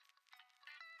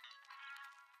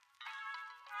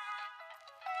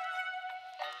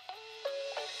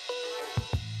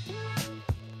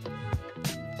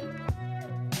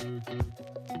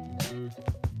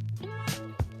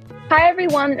Hi,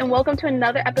 everyone, and welcome to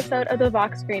another episode of the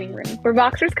VOX Screening Room, where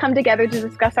Voxers come together to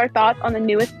discuss our thoughts on the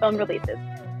newest film releases.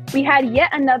 We had yet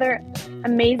another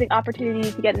amazing opportunity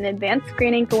to get an advanced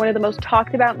screening for one of the most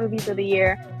talked about movies of the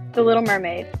year, The Little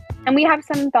Mermaid, and we have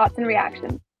some thoughts and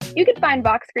reactions. You can find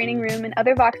VOX Screening Room and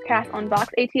other VOXcasts on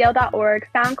voxatl.org,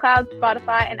 SoundCloud,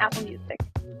 Spotify, and Apple Music.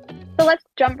 So let's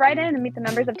jump right in and meet the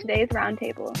members of today's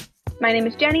roundtable. My name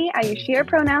is Jennie, I use she, her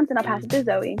pronouns, and I'll pass it to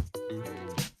Zoe.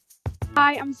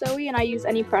 Hi, I'm Zoe, and I use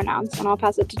any pronouns, and I'll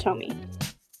pass it to Tomi.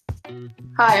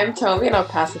 Hi, I'm Tomi, and I'll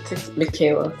pass it to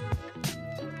Mikayla.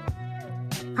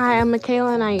 Hi, I'm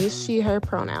Mikayla, and I use she, her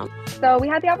pronouns. So we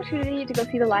had the opportunity to go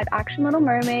see the live-action Little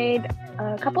Mermaid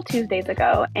a couple Tuesdays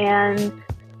ago, and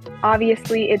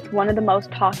obviously it's one of the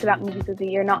most talked about movies of the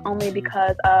year, not only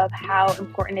because of how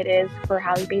important it is for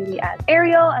Halle Bailey as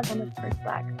Ariel, as one of the first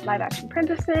Black live-action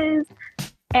princesses,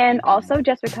 and also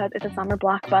just because it's a summer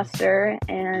blockbuster,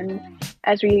 and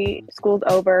as school's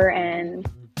over and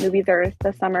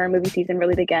the summer movie season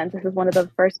really begins, this is one of the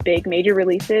first big major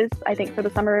releases, I think, for the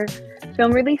summer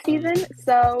film release season.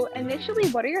 So initially,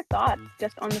 what are your thoughts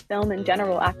just on the film in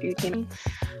general after you came?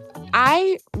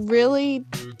 I really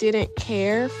didn't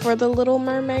care for The Little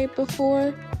Mermaid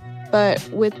before, but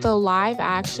with the live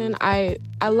action, I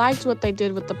liked what they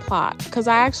did with the plot, because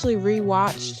I actually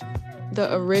rewatched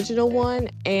the original one,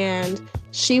 and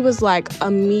she was like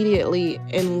immediately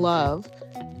in love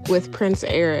with Prince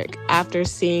Eric after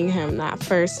seeing him that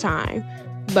first time.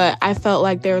 But I felt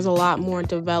like there was a lot more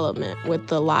development with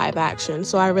the live action,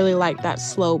 so I really liked that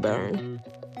slow burn.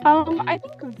 I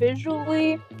think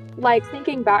visually, like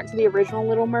thinking back to the original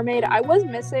Little Mermaid, I was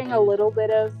missing a little bit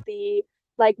of the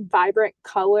like vibrant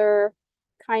color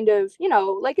kind of,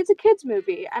 like it's a kids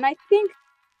movie. And I think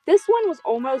this one was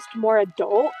almost more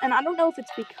adult, and I don't know if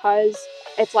it's because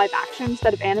it's live action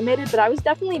instead of animated, but I was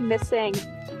definitely missing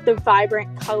the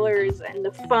vibrant colors and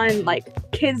the fun,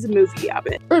 like, kids movie of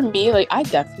it. For me, like, I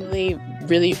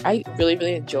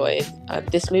really enjoyed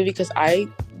this movie because I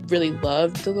really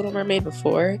loved The Little Mermaid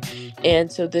before,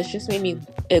 and so this just made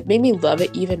me love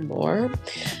it even more.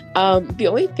 The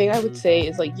only thing I would say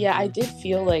is, like, yeah, I did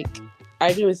feel like, I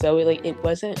agree with Zoe, like, it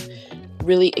wasn't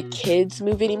really a kids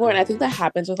movie anymore, and I think that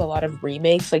happens with a lot of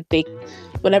remakes. Like they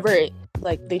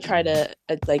try to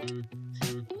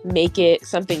make it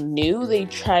something new, they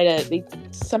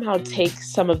somehow take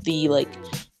some of the like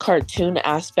cartoon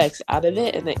aspects out of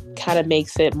it, and it kind of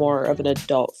makes it more of an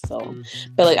adult film.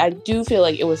 But like I do feel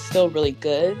like it was still really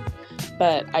good,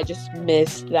 but I just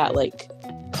missed that like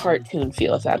cartoon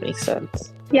feel, if that makes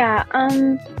sense. Yeah,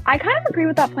 I kind of agree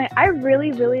with that point. I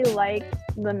really, really liked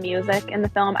the music in the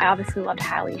film. I obviously loved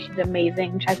Halle. She's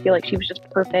amazing. I feel like she was just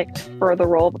perfect for the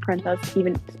role of a princess,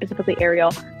 even specifically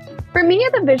Ariel. For me,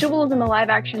 the visuals in the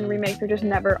live-action remakes are just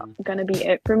never going to be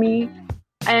it for me.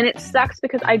 And it sucks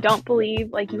because I don't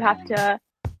believe like you have to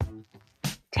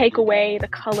take away the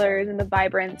colors and the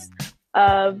vibrance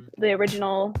of the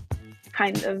original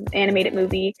kind of animated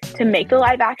movie to make the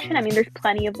live action. I mean, there's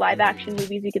plenty of live action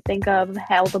movies you could think of.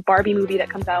 Hell, the Barbie movie that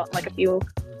comes out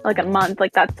in a month,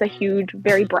 like that's a huge,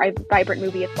 very vibrant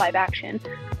movie. It's live action.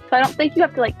 So I don't think you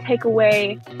have to like take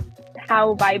away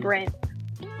how vibrant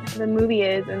the movie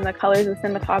is and the colors and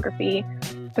cinematography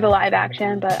for the live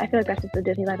action, but I feel like that's just a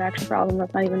Disney live action problem.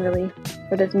 That's not even really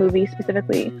for this movie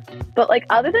specifically. But like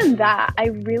other than that, I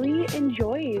really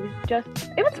enjoyed it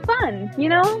was fun,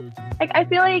 Like I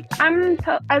feel like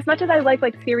as much as I like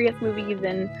serious movies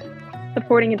and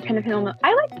supporting independent film,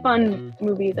 I like fun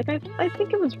movies. Like I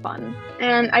think it was fun.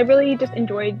 And I really just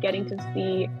enjoyed getting to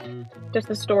see just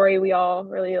the story we all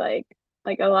really like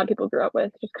a lot of people grew up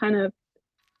with, just kind of,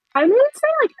 I wouldn't say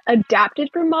like adapted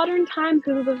for modern times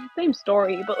because it was the same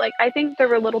story, but like I think there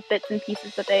were little bits and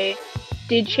pieces that they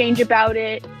did change about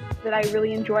it that I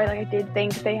really enjoyed. Like I did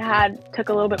think they took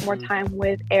a little bit more time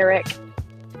with Eric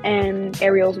and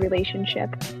Ariel's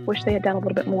relationship. Wish they had done a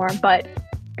little bit more, but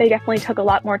they definitely took a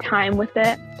lot more time with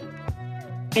it,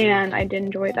 and I did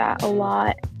enjoy that a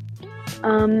lot.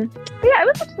 But yeah, it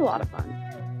was just a lot of fun.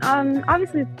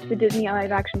 Obviously the Disney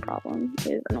live action problem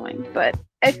is annoying, but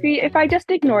if I just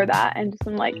ignore that and just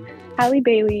am like, Halle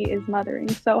Bailey is mothering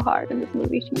so hard in this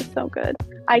movie, she was so good,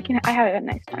 I had a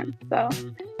nice time. So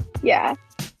yeah,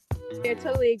 I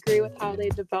totally agree with how they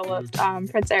developed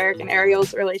Prince Eric and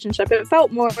Ariel's relationship. It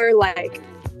felt more like,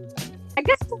 I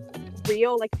guess,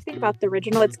 real. Like if you think about the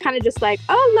original, it's kind of just like,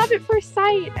 oh, love at first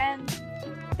sight, and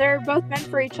they're both meant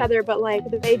for each other. But like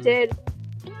they did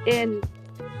in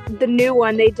the new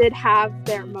one, they did have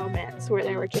their moments where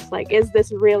they were just like, is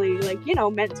this really like,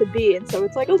 meant to be? And so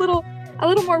it's like a little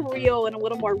more real and a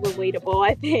little more relatable,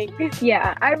 I think.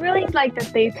 Yeah, I really like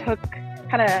that they took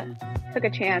kind of took a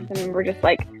chance and were just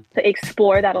like to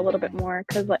explore that a little bit more,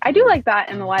 because like I do like that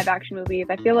in the live action movies.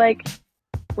 I feel like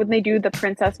when they do the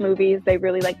princess movies, they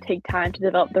really like take time to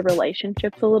develop the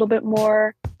relationships a little bit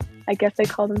more. I guess they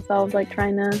call themselves like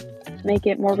trying to make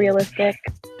it more realistic.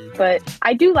 But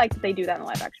I do like that they do that in the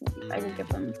live action movies. I will give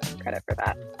them credit for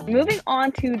that. Moving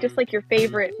on to just like your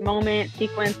favorite moment,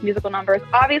 sequence, musical numbers.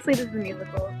 Obviously, this is a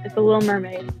musical. It's The Little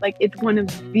Mermaid. Like, it's one of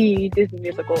the Disney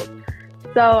musicals.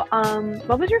 So,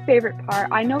 what was your favorite part?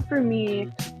 I know for me,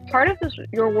 part of this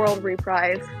Your World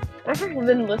reprise, I've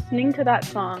been listening to that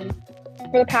song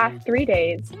for the past 3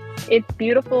 days. It's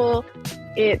beautiful.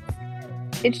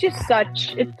 It's just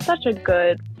such a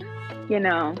good, you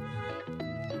know,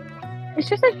 it's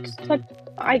just like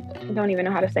I don't even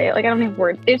know how to say it. Like, I don't have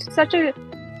words. It's such a,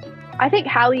 I think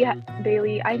Halle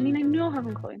Bailey, I mean, I know her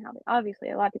from Chloe and Halle. Obviously,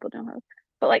 a lot of people know her.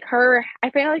 But, like, I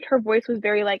feel like her voice was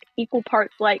very, like, equal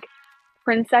parts, like,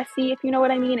 princessy, if you know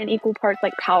what I mean, and equal parts,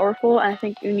 like, powerful. And I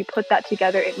think when you put that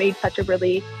together, it made such a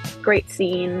really great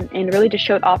scene and really just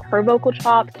showed off her vocal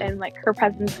chops and, like, her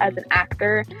presence as an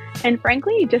actor. And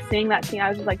frankly, just seeing that scene, I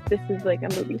was just like, this is, like, a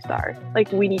movie star.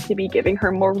 Like, we need to be giving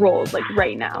her more roles, like,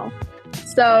 right now.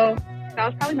 So that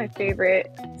was probably my favorite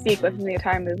sequence in the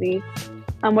entire movie.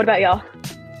 What about y'all?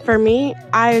 For me,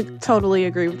 I totally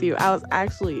agree with you. I was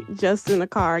actually just in the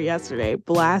car yesterday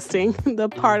blasting the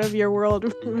Part of Your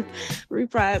World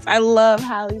reprise. I love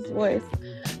Halle's voice.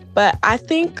 But I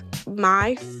think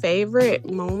my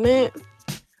favorite moment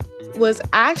was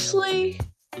actually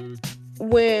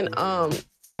when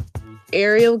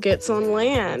Ariel gets on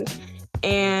land.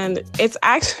 And it's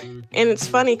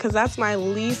funny because that's my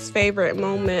least favorite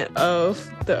moment of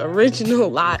the original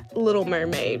Little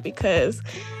Mermaid because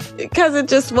it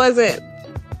just wasn't,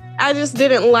 I just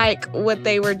didn't like what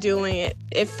they were doing.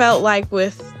 It felt like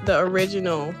with the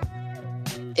original,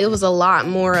 it was a lot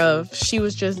more of, she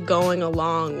was just going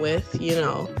along with, you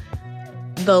know,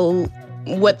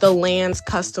 what the land's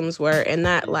customs were, and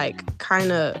that like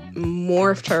kind of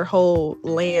morphed her whole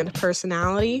land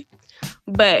personality.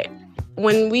 But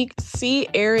when we see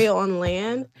Ariel on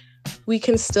land, we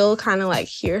can still kind of like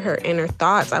hear her inner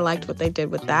thoughts. I liked what they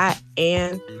did with that.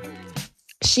 And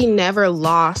she never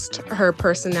lost her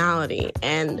personality.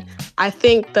 And I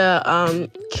think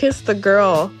the kiss the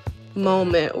girl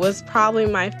moment was probably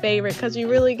my favorite because you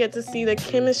really get to see the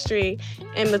chemistry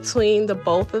in between the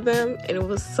both of them. And it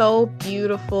was so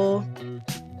beautiful.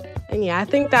 And yeah, I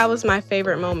think that was my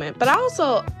favorite moment. But I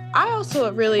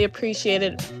also really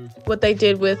appreciated what they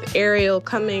did with Ariel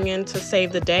coming in to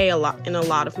save the day in a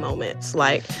lot of moments.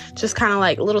 Like, just kind of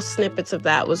like little snippets of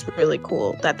that was really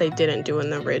cool that they didn't do in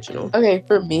the original. Okay,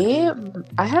 for me,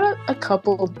 I had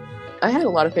a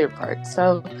lot of favorite parts.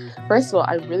 So, first of all,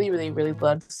 I really, really, really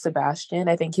loved Sebastian.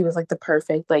 I think he was like the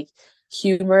perfect, like,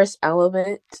 humorous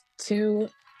element to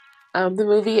the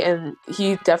movie, and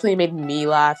he definitely made me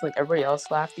laugh, like everybody else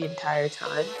laughed the entire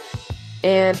time.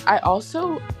 And I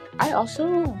also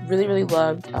really, really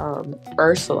loved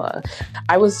Ursula.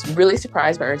 I was really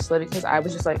surprised by Ursula because I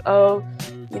was just like, oh,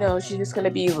 you know, she's just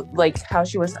gonna be like how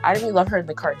she was. I didn't really love her in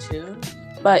the cartoon,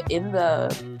 but in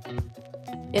the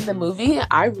movie,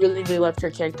 I really, really loved her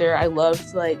character. I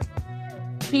loved, like,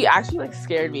 she actually like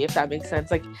scared me, if that makes sense.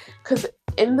 Like, because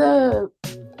in the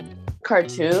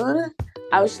cartoon,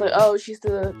 I was just like, oh, she's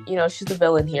the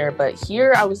villain here. But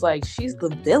here I was like, she's the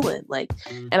villain. Like,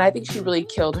 and I think she really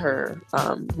killed her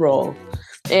role.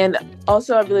 And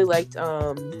also I really liked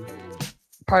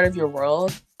Part of Your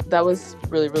World. That was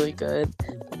really, really good.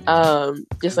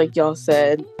 Just like y'all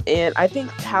said. And I think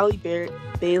Halle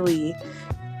Bailey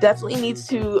definitely needs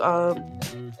to,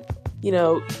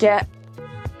 get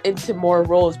into more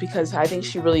roles because I think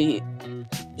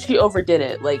she overdid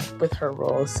it, like, with her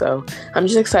role. So I'm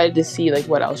just excited to see, like,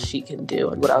 what else she can do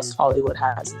and what else Hollywood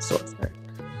has in store for her.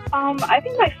 I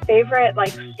think my favorite,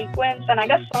 like, sequence and I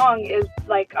guess song is,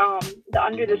 like, the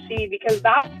Under the Sea, because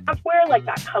that's where, like,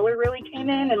 that color really came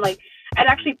in, and, like, it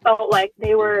actually felt like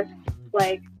they were,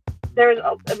 like,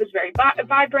 it was very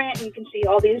vibrant, and you can see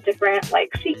all these different, like,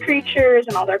 sea creatures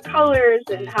and all their colors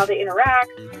and how they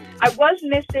interact.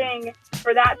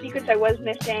 For that sequence, I was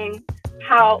missing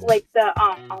how, like, the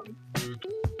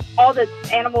all the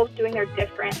animals doing their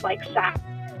different, like,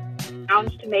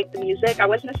 sounds to make the music. I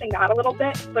was missing that a little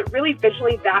bit, but really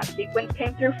visually that sequence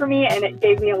came through for me, and it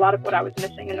gave me a lot of what I was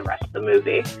missing in the rest of the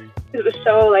movie. It was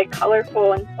so, like,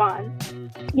 colorful and fun.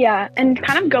 Yeah, and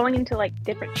kind of going into, like,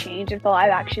 different changes the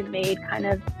live action made kind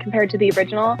of compared to the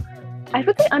original. I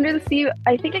would say Under the Sea,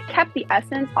 I think it kept the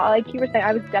essence. Like you were saying,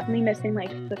 I was definitely missing, like,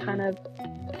 the kind of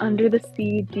Under the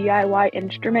Sea DIY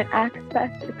instrument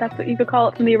aspect, if that's what you could call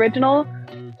it, from the original.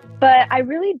 But I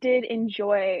really did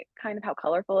enjoy kind of how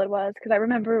colorful it was, because I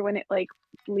remember when it like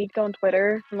leaked on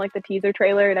Twitter and like the teaser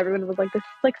trailer, and everyone was like, "This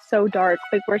is like so dark.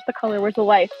 Like, where's the color? Where's the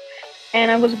life?" And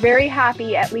I was very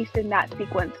happy, at least in that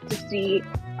sequence, to see,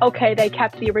 okay, they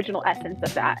kept the original essence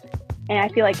of that. And I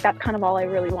feel like that's kind of all I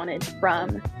really wanted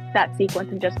from that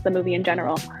sequence and just the movie in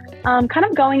general. Kind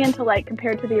of going into like,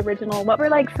 compared to the original, what were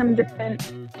like some different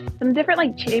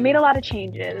like, they made a lot of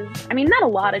changes. I mean, not a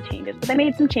lot of changes, but they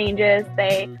made some changes.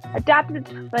 They adapted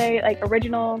the like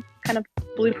original kind of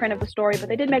blueprint of the story, but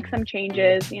they did make some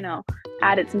changes, you know,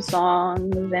 added some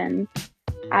songs and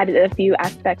added a few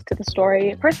aspects to the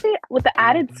story. Personally, with the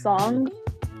added songs,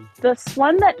 the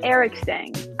one that Eric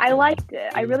sang, I liked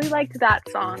it. I really liked that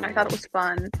song. I thought it was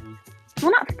fun.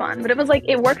 Well, not fun, but it was like,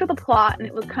 it worked with the plot, and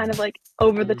it was kind of like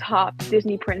over the top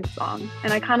Disney Prince song.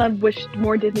 And I kind of wished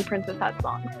more Disney Princess had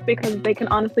songs, because they can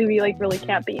honestly be like really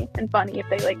campy and funny if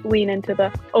they like lean into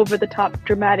the over the top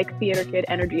dramatic theater kid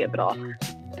energy of it all.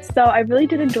 So I really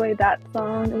did enjoy that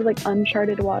song. It was like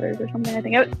Uncharted Waters or something. I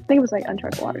think it was like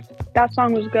Uncharted Waters. That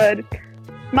song was good.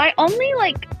 My only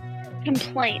like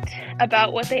complaint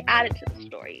about what they added to the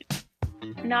story,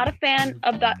 not a fan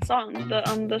of that song,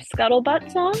 the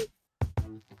Scuttlebutt song.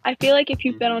 I feel like if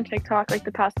you've been on TikTok like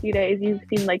the past few days, you've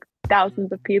seen like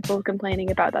thousands of people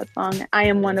complaining about that song. I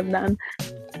am one of them.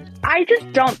 I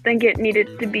just don't think it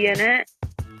needed to be in it.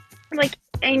 Like,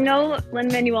 I know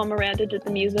Lin-Manuel Miranda did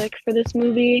the music for this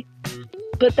movie,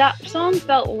 but that song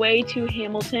felt way too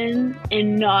Hamilton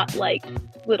and not like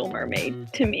Little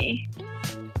Mermaid to me.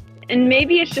 And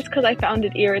maybe it's just because I found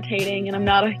it irritating, and I'm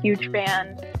not a huge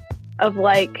fan of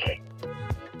like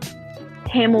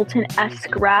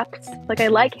Hamilton-esque raps. Like, I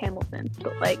like Hamilton,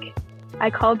 but like I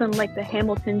call them like the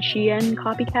Hamilton Sheehan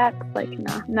copycats. Like,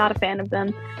 nah, not a fan of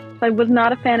them. So I was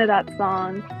not a fan of that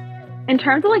song. In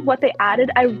terms of like what they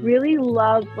added, I really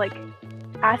love like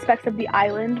aspects of the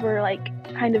island were like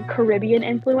kind of Caribbean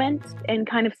influenced, and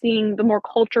kind of seeing the more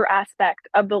culture aspect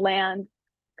of the land,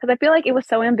 because I feel like it was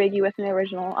so ambiguous in the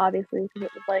original, obviously, because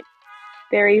it was like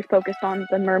very focused on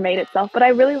the mermaid itself. But I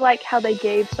really like how they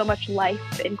gave so much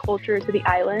life and culture to the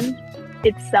island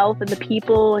itself and the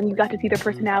people, and you got to see their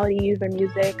personalities, their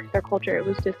music, their culture. It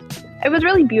was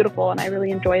really beautiful, and I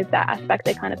really enjoyed that aspect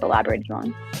they kind of elaborated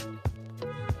on.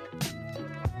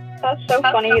 That's so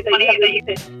funny that you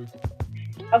said.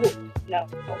 Oh no,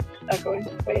 going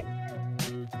wait.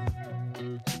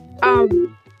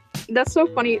 That's so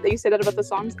funny that you say that about the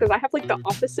songs, because I have like the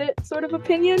opposite sort of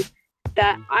opinion.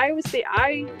 That I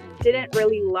didn't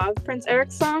really love Prince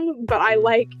Eric's song, but I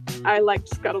liked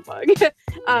Scuttlebug.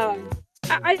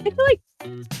 I feel like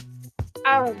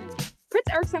Prince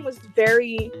Eric's song was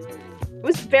very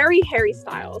Harry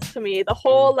Styles to me. The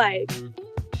whole like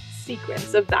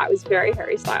sequence of that was very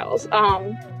Harry Styles.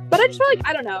 But I just feel like,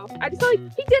 I don't know. I just feel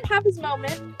like he did have his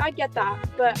moment. I get that,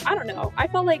 but I don't know. I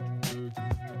felt like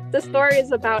the story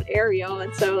is about Ariel,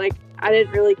 and so like I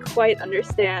didn't really quite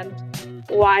understand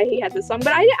why he had this song.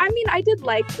 But I mean I did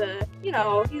like the, you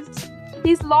know,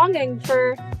 he's longing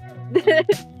for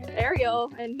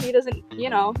Ariel, and he doesn't, you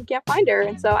know, he can't find her,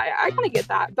 and so I kind of get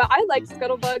that. But I like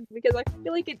Scuttlebug because I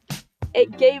feel like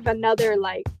it gave another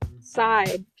like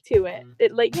side to it.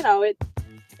 It like, you know, it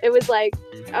was like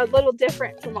a little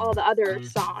different from all the other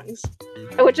songs,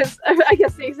 which is I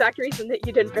guess the exact reason that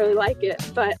you didn't really like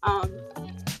it. But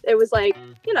it was like,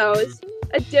 you know, it's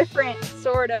a different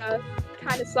sort of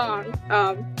kind of song.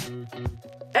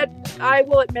 And I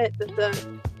will admit that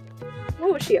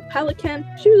what was she, a pelican?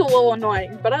 She was a little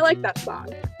annoying, but I like that song.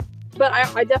 But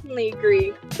I definitely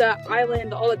agree. The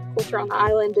island, all the culture on the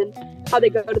island, and how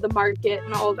they go to the market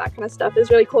and all of that kind of stuff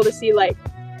is really cool to see, like,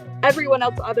 everyone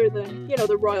else other than, you know,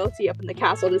 the royalty up in the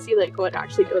castle, to see like what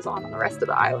actually goes on the rest of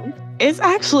the island. It's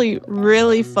actually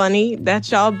really funny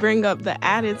that y'all bring up the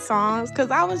added songs,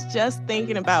 because I was just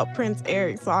thinking about Prince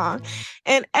Eric's song,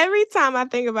 and every time I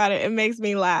think about it, it makes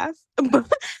me laugh.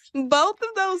 Both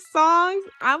of those songs,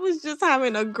 I was just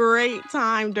having a great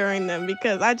time during them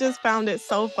because I just found it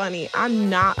so funny. I'm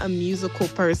not a musical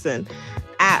person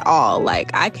at all.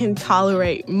 Like, I can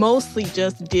tolerate mostly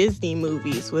just Disney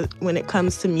movies when it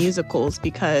comes to musicals,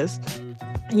 because,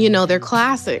 you know, they're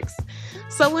classics.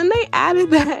 So when they added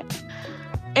that,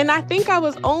 and I think I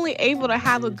was only able to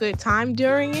have a good time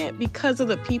during it because of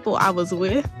the people I was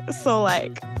with. So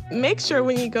like, make sure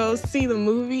when you go see the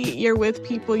movie, you're with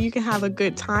people you can have a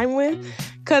good time with.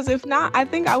 Because if not, I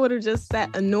think I would have just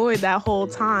sat annoyed that whole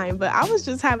time. But I was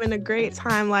just having a great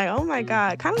time. Like, oh my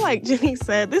God, kind of like Jennie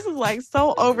said, this is like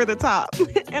so over the top.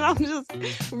 And I'm just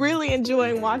really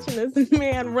enjoying watching this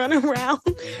man run around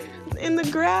in the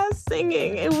grass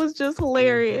singing. It was just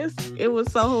hilarious. It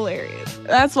was so hilarious.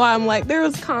 That's why I'm like, there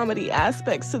was comedy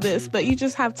aspects to this, but you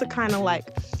just have to kind of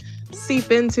like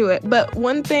seep into it. But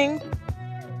one thing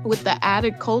with the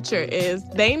added culture is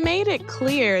they made it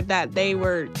clear that they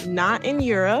were not in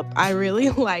Europe. I really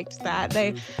liked that.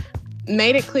 They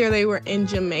made it clear they were in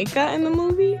Jamaica in the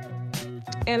movie.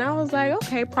 And I was like,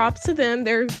 okay, props to them.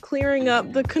 They're clearing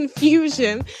up the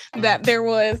confusion that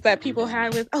people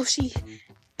had with, oh, she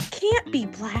can't be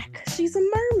black. She's a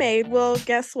mermaid. Well,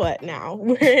 guess what now?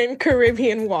 We're in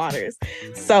Caribbean waters.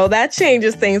 So that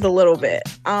changes things a little bit.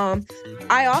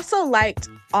 I also liked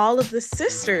all of the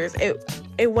sisters.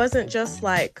 It wasn't just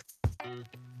like,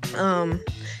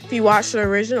 if you watch the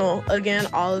original, again,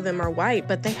 all of them are white,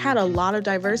 but they had a lot of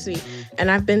diversity.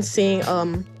 And I've been seeing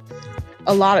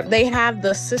they have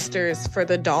the sisters for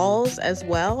the dolls as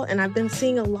well. And I've been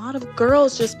seeing a lot of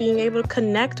girls just being able to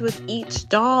connect with each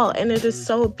doll. And it is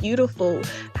so beautiful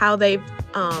how they've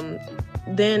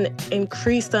then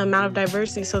increase the amount of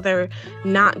diversity so they're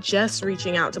not just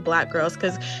reaching out to black girls,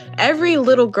 because every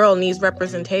little girl needs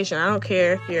representation. I don't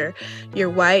care if you're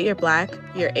white, you're black,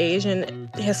 you're Asian,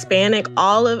 Hispanic,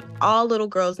 all little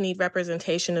girls need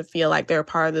representation to feel like they're a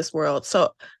part of this world.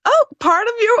 So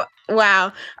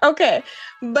wow, okay.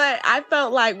 But I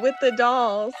felt like with the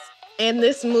dolls in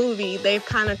this movie, they've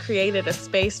kind of created a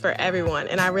space for everyone,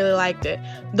 and I really liked it.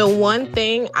 The one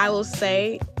thing I will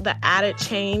say, the added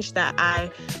change that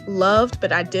I loved,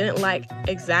 but I didn't like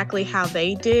exactly how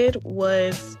they did,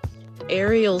 was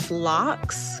Ariel's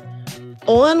locks.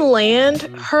 On land,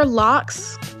 her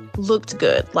locks looked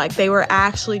good. Like they were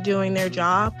actually doing their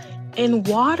job. In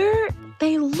water,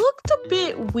 they looked a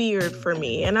bit weird for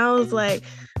me. And I was like,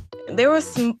 there were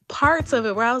some parts of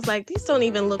it where I was like, these don't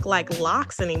even look like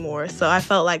locks anymore. So I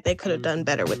felt like they could have done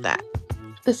better with that.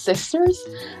 The sisters,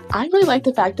 I really like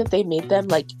the fact that they made them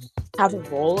like have a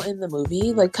role in the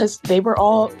movie, like because they were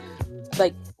all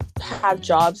like have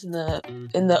jobs in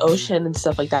the ocean and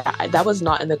stuff like that. That was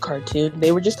not in the cartoon.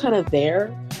 They were just kind of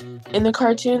there in the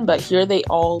cartoon, but here they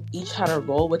all each had a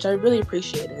role, which I really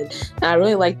appreciated. And I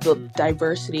really like the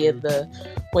diversity of the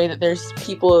way that there's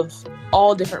people of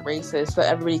all different races, so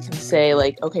everybody can say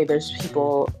like, okay, there's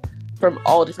people from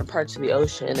all different parts of the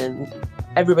ocean and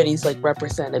everybody's like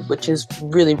represented, which is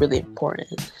really, really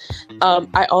important.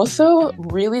 I also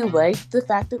really liked the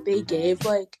fact that they gave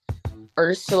like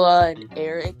Ursula and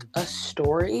Eric a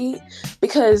story,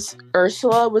 because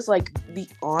Ursula was like the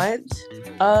aunt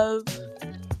of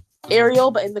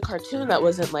Ariel, but in the cartoon that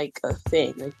wasn't like a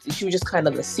thing. Like she was just kind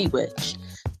of the sea witch,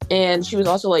 and she was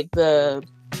also like the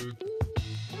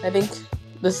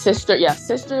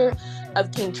sister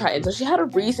of King Triton. So she had a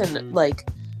reason like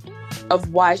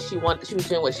of why she was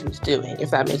doing what she was doing,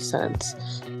 if that makes sense.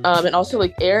 And also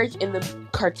like Eric in the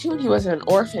cartoon, he wasn't an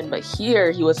orphan, but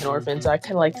here he was an orphan. So I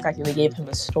kind of like the fact that they gave him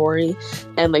a story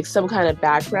and like some kind of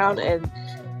background, and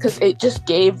because it just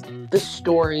gave the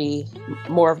story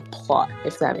more of a plot,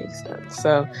 if that makes sense.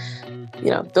 So,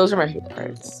 those are my favorite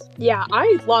parts. Yeah,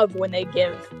 I love when they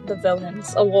give the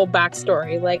villains a little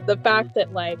backstory. Like the fact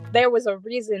that like there was a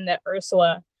reason that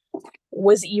Ursula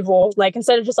was evil. Like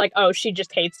instead of just like, oh, she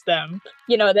just hates them.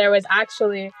 There was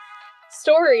actually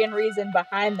story and reason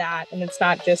behind that. And it's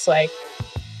not just like,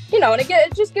 and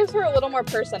it just gives her a little more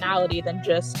personality than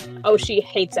just, oh, she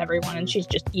hates everyone and she's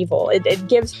just evil. It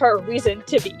gives her a reason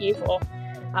to be evil.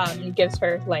 It gives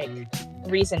her like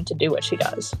reason to do what she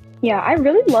does. Yeah, I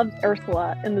really loved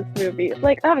Ursula in this movie.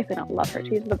 Like, obviously I don't love her,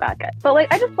 she's the bad guy. But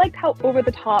like, I just liked how over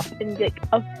the top and like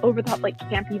like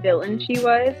campy villain she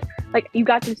was. Like, you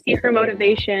got to see her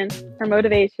motivation. Her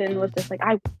motivation was just like,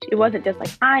 it wasn't just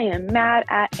like, I am mad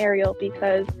at Ariel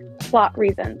because plot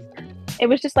reasons. It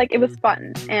was just like, it was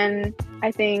fun. And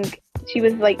I think she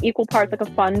was like equal parts like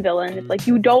a fun villain. It's like,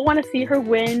 you don't want to see her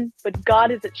win, but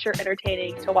God, is it sure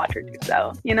entertaining to watch her do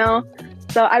so,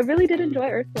 So I really did enjoy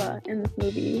Ursula in this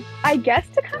movie. I guess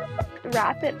to kind of like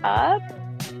wrap it up,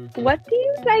 what do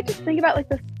you guys just think about like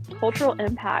the cultural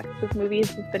impact this movie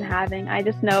has been having? I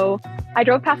just know I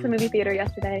drove past the movie theater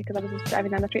yesterday because I was just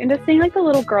driving down the street and just seeing like the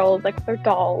little girls, like their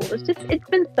dolls. It's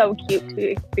been so cute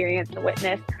to experience and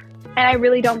witness. And I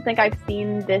really don't think I've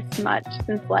seen this much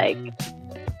since like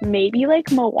maybe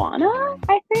like Moana,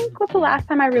 I think, was the last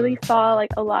time I really saw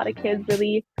like a lot of kids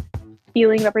really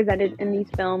feeling represented in these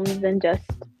films and just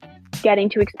getting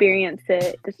to experience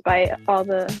it despite all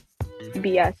the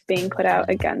BS being put out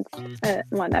against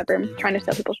whatever, trying to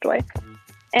steal people's joy.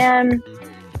 And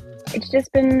it's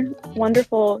just been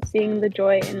wonderful seeing the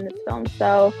joy in this film.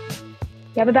 So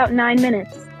we have about 9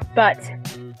 minutes, but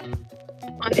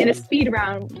in a speed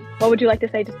round, what would you like to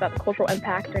say just about the cultural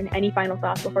impact and any final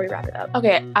thoughts before we wrap it up?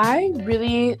 Okay, I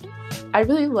really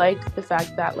like the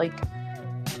fact that I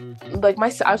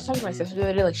was talking to my sister the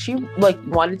other day, she's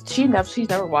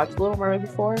never watched Little Mermaid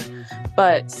before,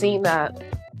 but seeing that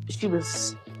she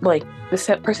was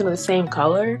the person of the same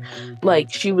color,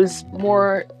 she was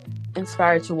more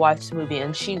inspired to watch the movie,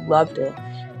 and she loved it,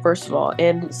 first of all,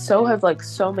 and so have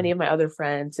so many of my other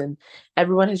friends, and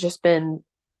everyone has just been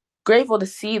grateful to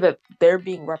see that they're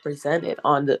being represented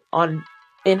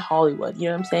in Hollywood, you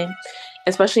know what I'm saying,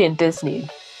 especially in Disney.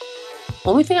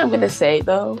 Only thing I'm gonna say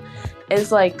though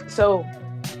is so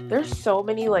there's so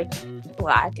many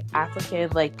Black African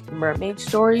mermaid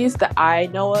stories that I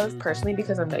know of personally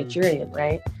because I'm Nigerian,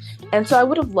 right? And so I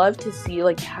would have loved to see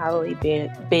Halle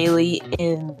Bailey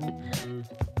in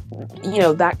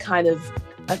that kind of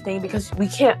a thing, because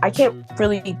I can't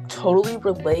really totally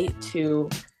relate to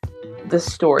the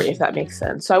story, if that makes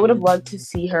sense. So I would have loved to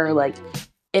see her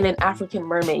in an African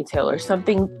mermaid tale or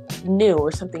something new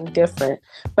or something different.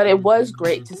 But it was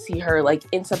great to see her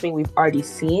in something we've already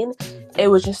seen. It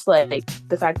was just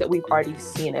the fact that we've already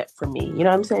seen it for me. You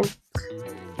know what I'm saying?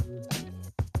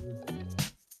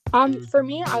 For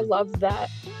me, I love that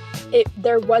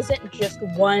there wasn't just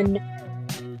one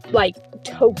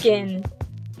token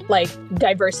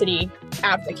diversity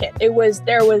advocate. There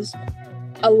was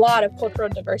a lot of cultural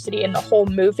diversity in the whole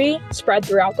movie, spread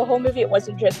throughout the whole movie. It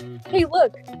wasn't just, hey,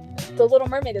 look, the Little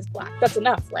Mermaid is Black. That's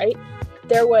enough, right?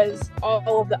 There was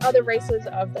all of the other races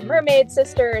of the mermaid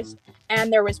sisters,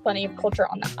 and there was plenty of culture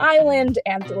on the island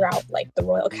and throughout the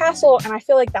royal castle. And I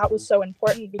feel like that was so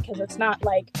important, because it's not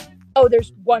oh,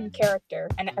 there's one character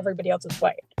and everybody else is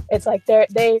white. It's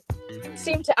they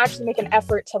seem to actually make an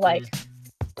effort to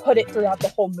put it throughout the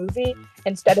whole movie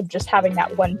instead of just having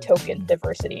that one token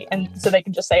diversity, and so they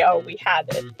can just say, oh, we had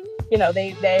it.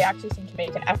 They actually seem to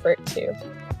make an effort to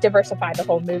diversify the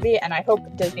whole movie, and I hope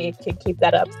Disney can keep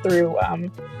that up through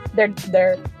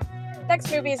their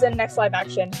next movies and next live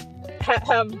action.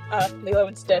 Lilo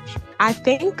and Stitch. I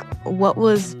think what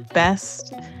was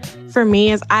best for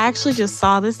me is I actually just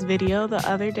saw this video the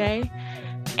other day,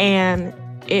 and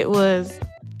it was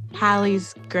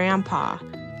Halle's grandpa,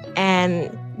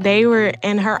 and they were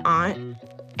and her aunt,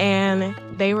 and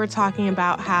they were talking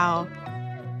about how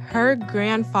her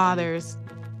grandfather's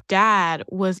dad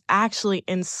was actually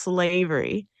in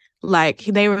slavery.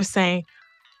 They were saying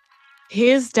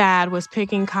his dad was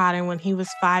picking cotton when he was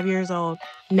 5 years old.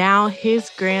 Now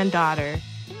his granddaughter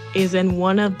is in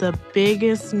one of the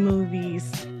biggest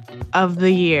movies of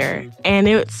the year. And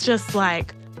it's just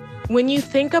when you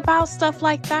think about stuff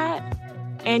like that,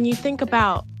 and you think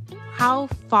about how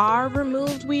far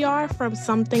removed we are from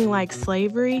something like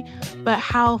slavery, but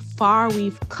how far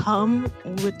we've come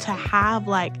to have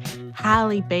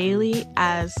Halle Bailey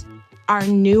as our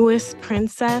newest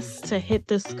princess to hit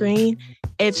the screen,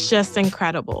 it's just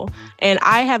incredible. And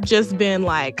I have just been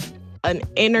my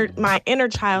inner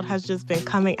child has just been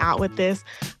coming out with this.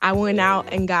 I went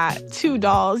out and got 2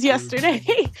 dolls yesterday.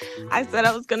 I said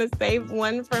I was going to save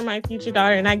one for my future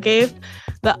daughter, and I gave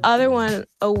the other one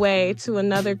away to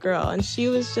another girl, and she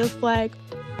was just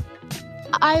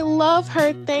I love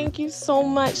her. Thank you so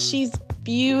much. She's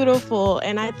beautiful.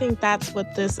 And I think that's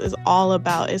what this is all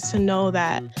about, is to know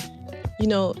that,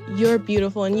 you're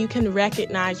beautiful and you can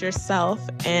recognize yourself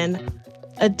in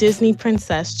a Disney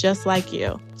princess just like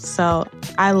you. So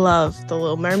I love The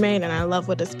Little Mermaid, and I love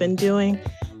what it's been doing.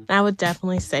 And I would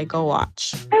definitely say go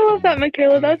watch. I love that,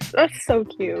 Mikayla. That's so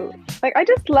cute. I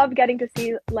just love getting to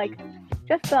see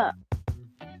just the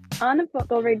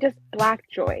unadulterated, just Black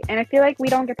joy. And I feel we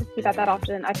don't get to see that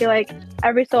often. I feel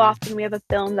every so often we have a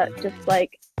film that just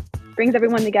brings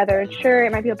everyone together. Sure,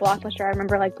 it might be a blockbuster. I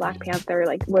remember Black Panther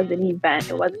was an event.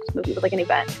 It wasn't just a movie, it was an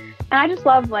event. And I just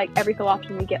love every so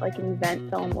often we get an event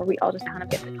film where we all just kind of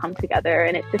get to come together,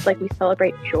 and it's just we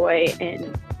celebrate joy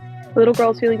and little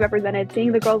girls feeling represented.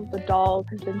 Seeing the girls with the dolls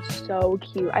has been so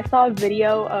cute. I saw a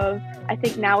video of, I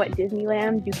think now at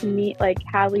Disneyland you can meet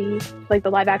Halle, the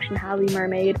live action Halle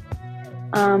Mermaid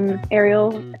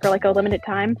Ariel for a limited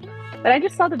time. But I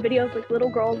just saw the videos little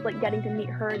girls getting to meet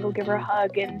her and go give her a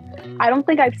hug, and I don't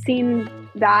think I've seen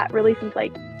that really since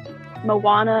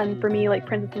Moana, and for me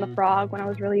Princess and the Frog when I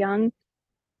was really young.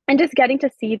 And just getting to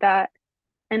see that,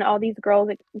 and all these girls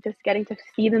just getting to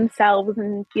see themselves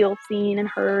and feel seen and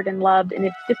heard and loved, and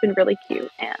it's just been really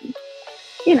cute. And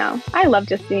you know, I love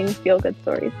just seeing feel good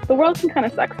stories. The world can kind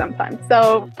of suck sometimes.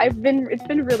 So it's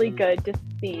been really good just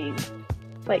seeing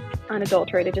like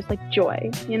unadulterated, just like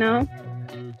joy, you know?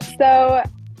 So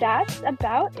that's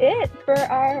about it for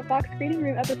our VOX Screening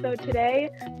Room episode today.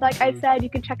 Like I said, you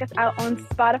can check us out on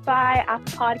Spotify,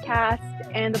 Apple Podcasts,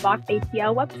 and the VOX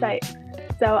ATL website.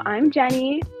 So I'm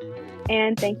Jennie,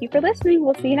 and thank you for listening.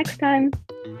 We'll see you next time.